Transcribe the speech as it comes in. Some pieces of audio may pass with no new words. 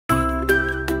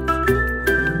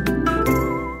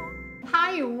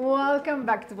Welcome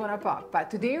back to BuonaPappa.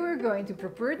 Today we're going to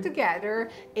prepare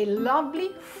together a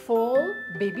lovely fall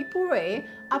baby puree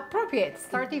appropriate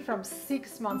starting from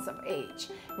 6 months of age.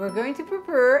 We're going to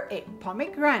prepare a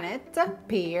pomegranate,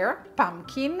 pear,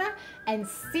 pumpkin and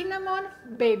cinnamon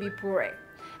baby puree.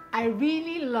 I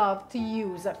really love to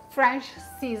use fresh,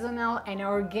 seasonal and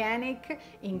organic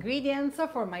ingredients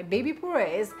for my baby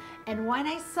purees, and when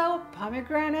I saw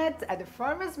pomegranate at the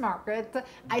farmer's market,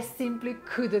 I simply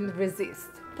couldn't resist.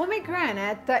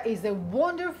 Pomegranate is a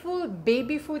wonderful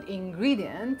baby food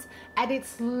ingredient and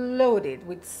it's loaded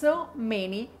with so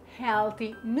many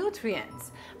healthy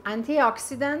nutrients,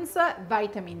 antioxidants,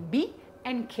 vitamin B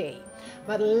and K.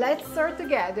 But let's start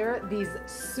together this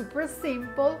super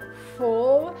simple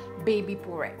fall baby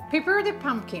puree. Prepare the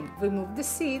pumpkin, remove the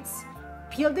seeds,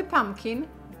 peel the pumpkin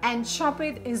and chop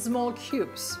it in small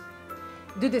cubes.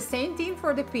 Do the same thing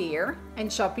for the pear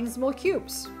and chop in small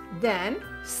cubes. Then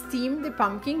steam the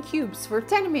pumpkin cubes for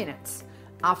 10 minutes.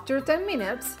 After 10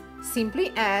 minutes,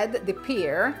 simply add the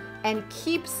pear and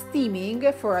keep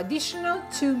steaming for additional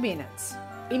 2 minutes.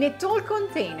 In a tall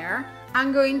container,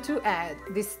 I'm going to add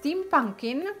the steamed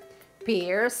pumpkin,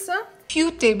 pears,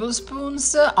 few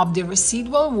tablespoons of the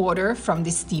residual water from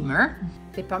the steamer,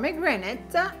 the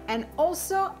pomegranate, and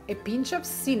also a pinch of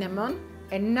cinnamon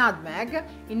and nutmeg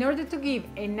in order to give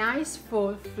a nice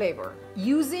fall flavor.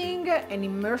 Using an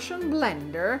immersion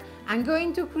blender, I'm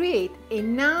going to create a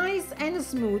nice and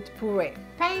smooth puree.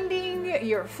 Finding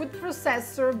your food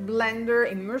processor,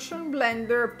 blender, immersion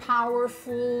blender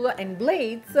powerful and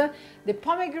blades, the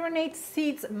pomegranate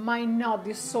seeds might not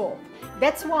dissolve.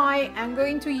 That's why I'm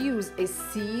going to use a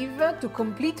sieve to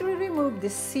completely remove the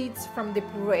seeds from the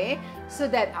puree so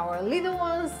that our little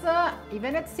ones,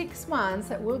 even at 6 months,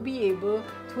 will be able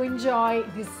to enjoy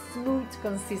this smooth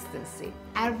consistency.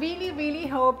 I really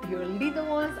hope your little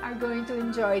ones are going to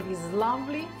enjoy this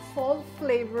lovely fall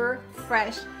flavor,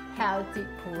 fresh, healthy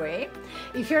puree.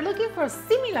 If you're looking for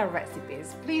similar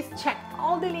recipes, please check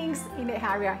all the links in the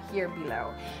area here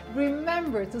below.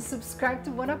 Remember to subscribe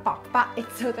to BuonaPappa,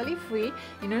 it's totally free,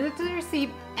 in order to receive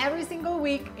every single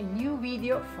week a new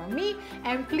video from me,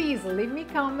 and please leave me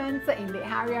comments in the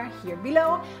area here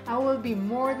below. I will be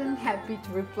more than happy to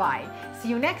reply. See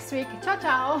you next week. Ciao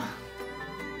ciao!